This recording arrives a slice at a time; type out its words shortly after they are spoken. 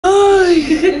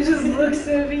It just looks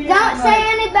at me. Don't say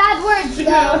any bad words, You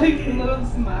though. know, like a little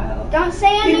smile. Don't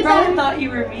say any He probably bad. thought you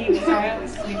were me. Sorry, I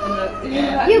was sleeping up.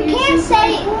 Yeah. You can't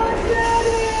say.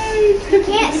 You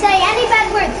can't say any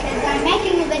bad words because I'm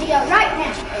making a video right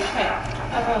now.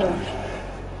 Okay.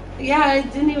 Yeah, I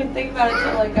didn't even think about it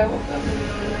until like I woke up.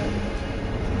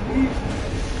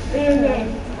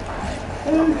 I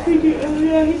was thinking, oh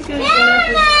yeah, he's gonna get up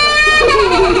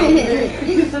and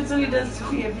because that's what he does to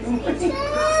me every morning.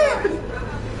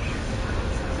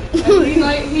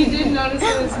 He did notice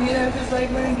it was me though, because like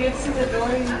when he gets to the door,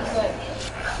 he was like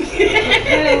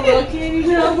kind of looking, you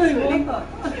know, like what?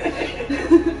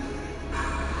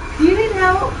 Do you need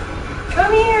help?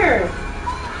 Come here.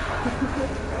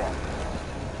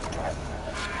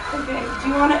 Okay, do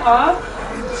you want it off?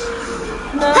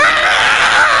 No.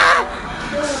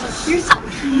 You're so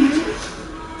cute.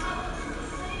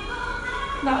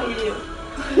 Not you.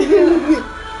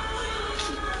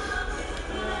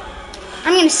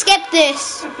 I'm gonna skip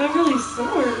this. I feel really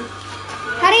sore.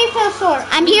 How do you feel sore?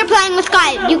 I'm here playing with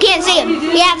Kyle. You can't see him.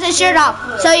 He has his shirt off,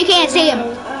 so you can't see him.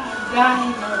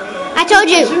 I told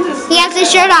you, he has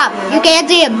his shirt off. You can't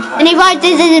see him, and he wears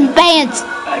this in his pants.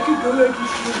 I could go back to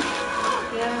sleep.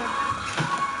 Yeah.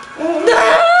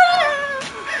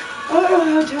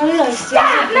 Oh, Charlie, like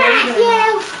Stop,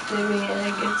 Matthew! Jimmy, and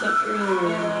it gets up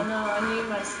early. Yeah, no, I need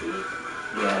my sleep.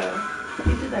 Yeah,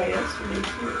 he did that yesterday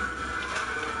too.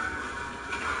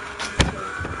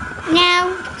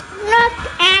 Now, look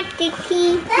at the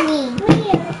TV.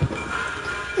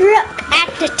 Look at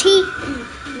the TV.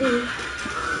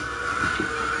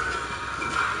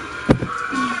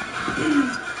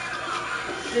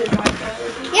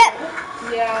 Yep.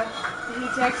 Yeah, he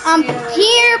texted I'm me.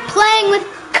 here playing with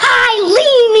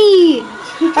Kylene,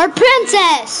 our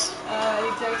princess. He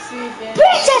texted me.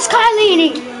 Princess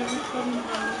Kylene.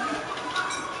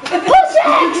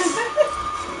 Princess.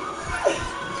 I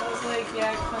was like,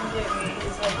 yeah, come get me.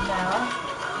 He's like, now.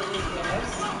 Yes.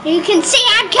 You can see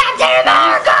I'm Captain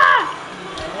America.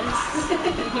 Yes.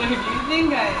 Where do you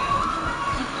think I am?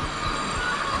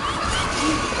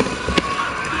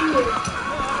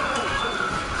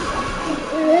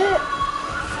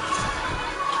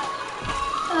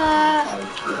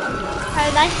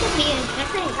 I'd like to be a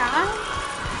different guy.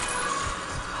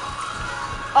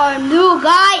 Our new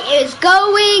guy is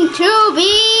going to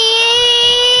be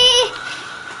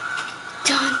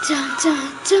dun dun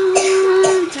dun dun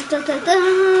dun dun dun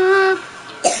dun.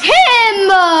 Him!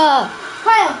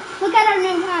 Kyle, look at our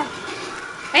new guy.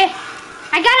 Hey,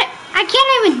 I got it. I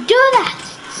can't even do that.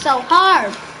 It's so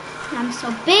hard. I'm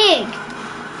so big.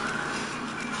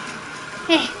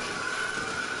 Hey.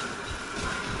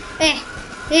 Hey.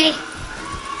 Hey.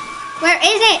 Where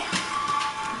is it?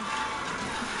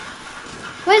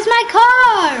 Where's my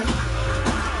car?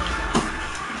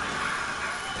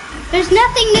 There's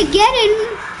nothing to get in.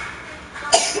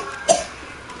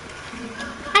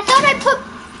 I thought I put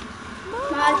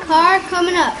my car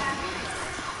coming up.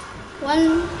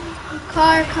 One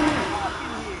car coming up.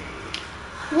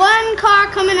 One car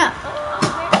coming up.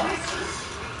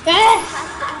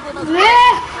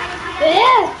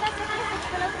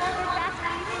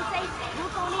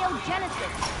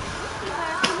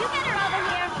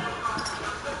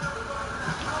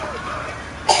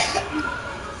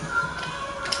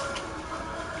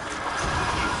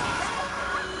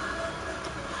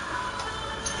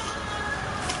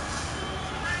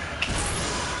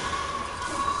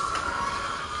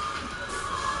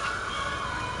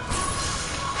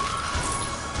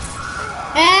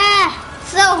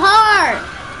 So hard.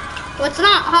 Well, it's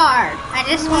not hard. I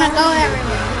just want to go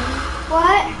everywhere.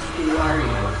 What? Who are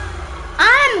you?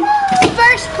 I'm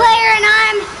first player and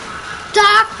I'm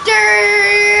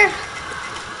Dr.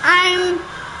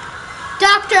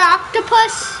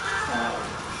 Octopus.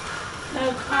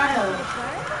 No, Kyle.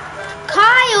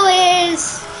 Kyle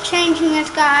is changing this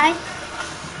guy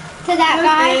to that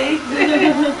guy.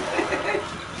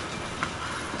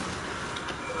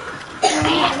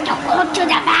 I have to go to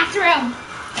the bathroom.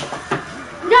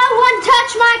 No one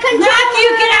touch my controller. Matthew,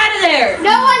 get out of there.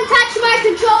 No one touch my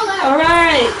controller. All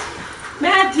right.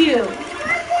 Matthew.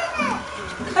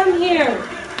 Come here.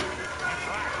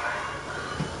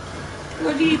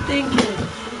 What are you thinking?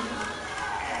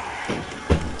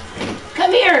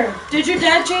 Come here. Did your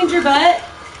dad change your butt?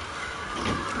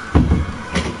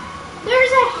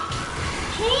 There's a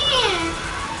hand.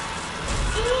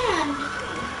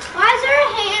 Why is there a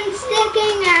hand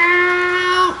sticking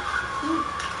out?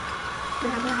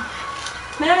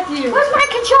 Matthew. Where's my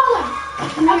controller?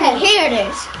 Okay, here it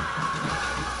is.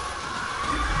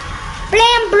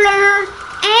 Blambler.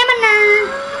 Amaner.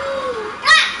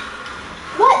 Ah!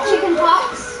 What, chicken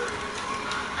pox?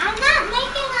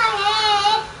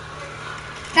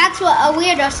 what a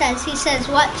weirdo says. He says,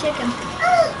 what chicken?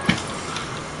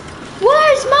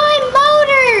 Where's my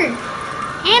motor?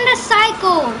 And a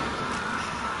cycle.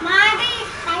 Mommy,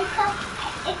 cycle.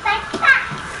 It's like that.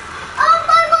 Oh,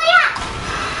 Maria!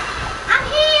 I'm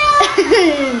here.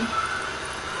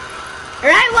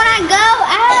 Right when I go,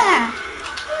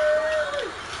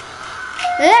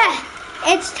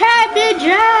 it's time to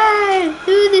drive.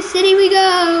 Through the city we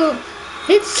go.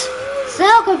 It's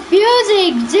so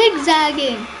confusing,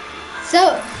 zigzagging.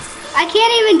 So, I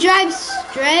can't even drive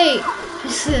straight.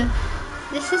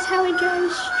 This is how I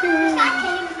drive straight.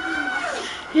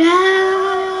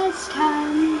 Yeah, it's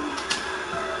time.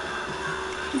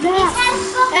 Yeah.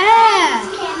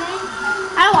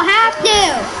 I don't have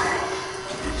to.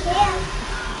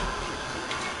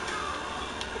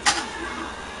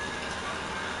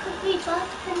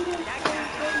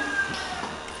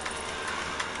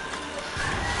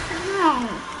 Oh,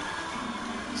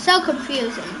 so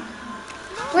confusing.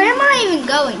 Where am I even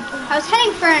going? I was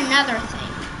heading for another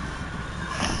thing.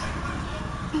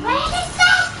 Where is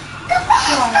that?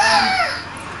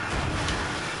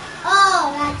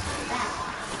 Oh, that's that.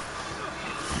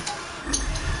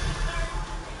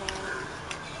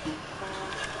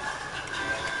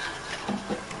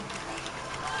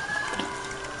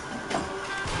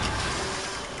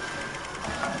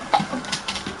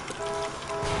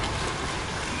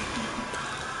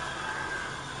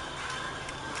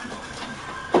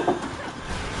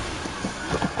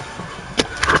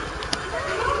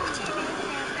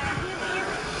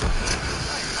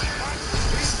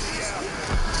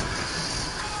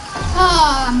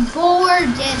 Oh, I'm bored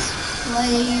just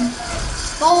playing.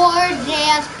 Bored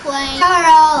just playing.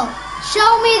 Carl,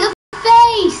 show me the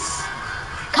face.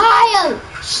 Kyle,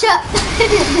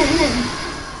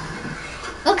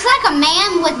 looks like a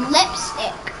man with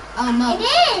lipstick. Almost. It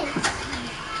is.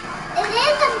 It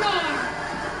is a man.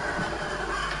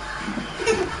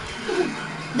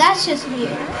 That's just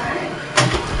weird.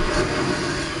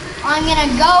 I'm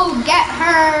gonna go get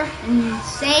her and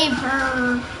save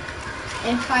her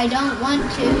if I don't want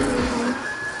to.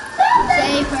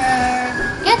 Save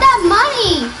her. Get that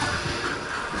money!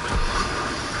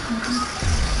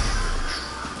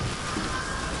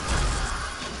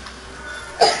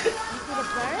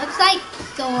 Looks like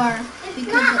Thor. It's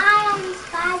not Iron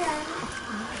Spider.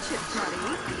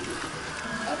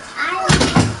 It's Iron.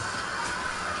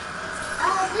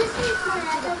 Oh, this is my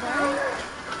other guy.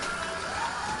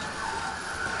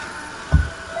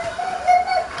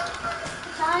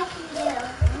 That's all I can do.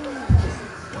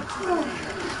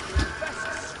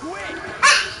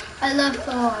 I love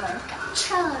Thor.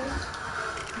 Chose.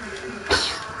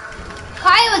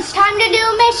 Kyle, it's time to do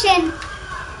a mission.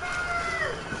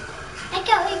 I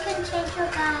thought we could change your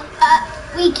guy.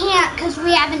 We can't because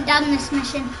we haven't done this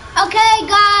mission. Okay,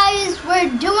 guys, we're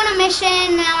doing a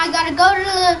mission. Now I gotta go to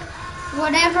the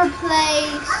whatever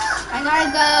place. I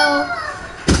gotta go.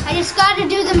 I just gotta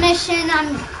do the mission.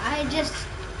 I just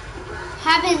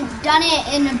haven't done it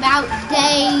in about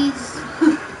days.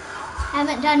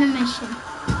 Haven't done a mission.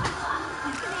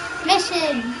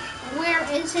 Mission. Where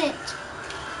is it?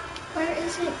 Where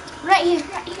is it? Right here.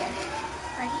 Right here.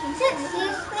 Right here. Is it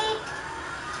seriously?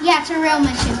 Yeah, it's a real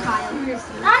mission, Kyle. I'm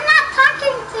not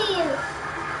talking to you.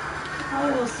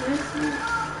 Oh, seriously?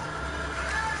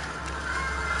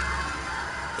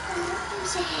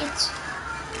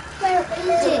 Where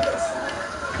is it?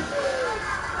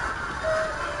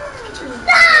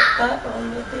 That on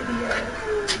the video.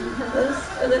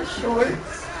 Are those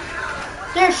shorts?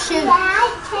 They're shoes. Yeah, I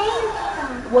changed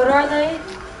them. What are they?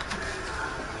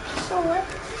 Short.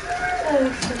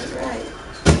 Oh, so right.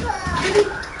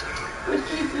 What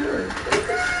you doing?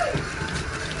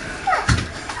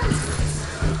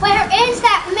 Where is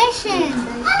that mission?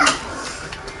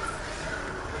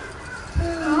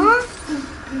 Huh?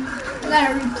 I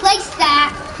gotta replace that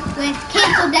with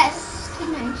cancel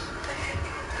destination.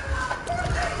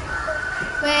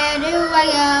 Where do I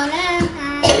go now?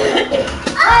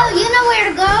 Oh, you know where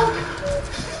to go.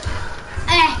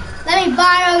 Let me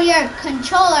borrow your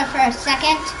controller for a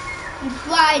second and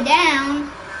fly down.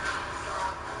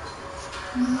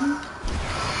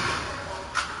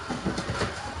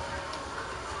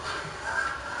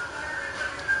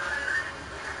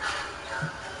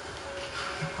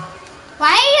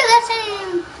 Why are you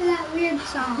listening to that weird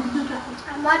song?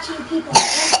 I'm watching people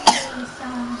listen to these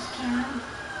songs, Cam.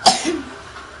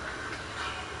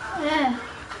 Ugh.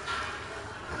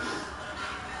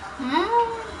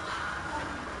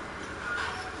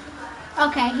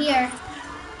 Okay, here.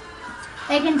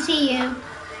 They can see you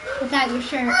without your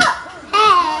shirt.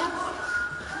 Hey.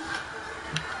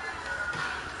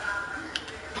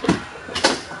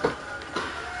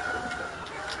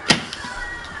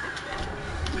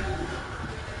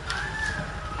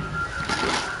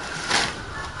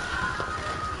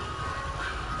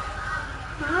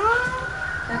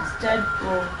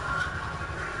 Deadpool.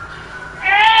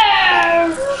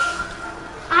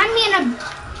 I'm gonna.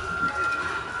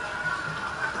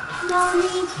 Mommy,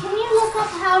 can you look up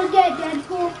how to get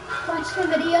Deadpool? Watch the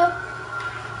video.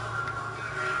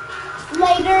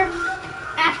 Later,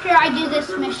 after I do this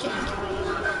mission.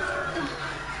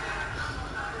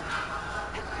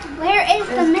 Where is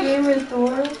the This mission? game with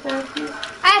Thor, thank you.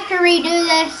 I have to redo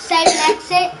this, save and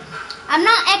exit. I'm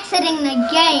not exiting the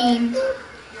game.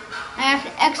 I have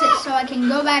to exit so I can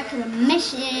go back to the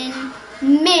mission.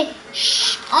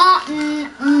 Mission.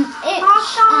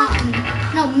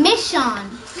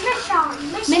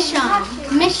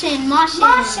 Mission.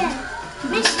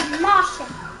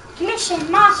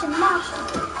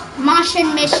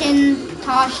 Martian mission.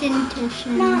 Toshin.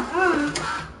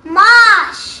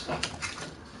 Mosh.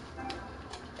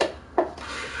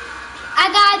 I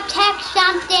gotta check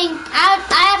something. I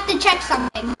have to check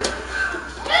something.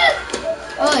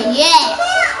 Oh yeah.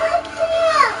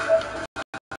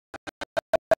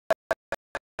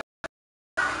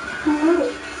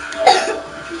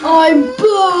 I'm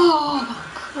back.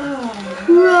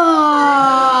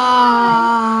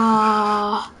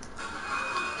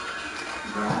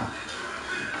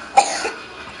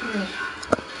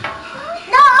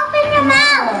 No, open your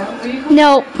mouth.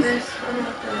 No.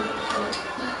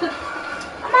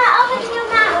 Mama, open your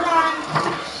mouth.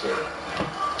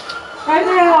 Right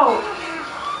now!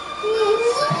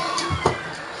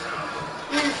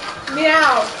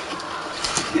 Meow!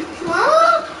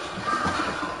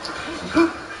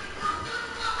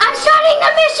 I'm starting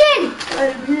the mission. My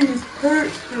knees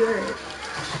hurt today.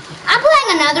 I'm playing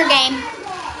another game.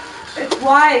 It's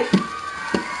white.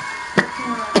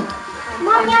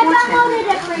 Mommy, I downloaded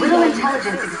it for Little you.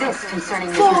 intelligence exists concerning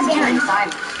this mysterious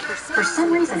island. For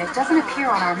some reason, it doesn't appear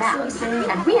on our maps,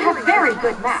 and we have very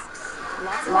good maps.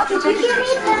 Lots of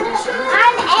vegetation.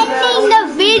 I'm ending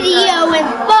the video in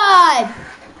 5,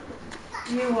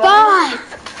 You what?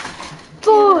 5,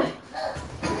 4,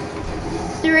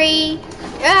 3,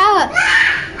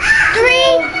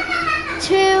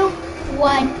 2,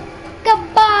 1.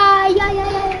 Goodbye.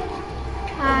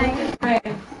 Bye.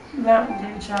 Mountain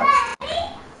Dew chops.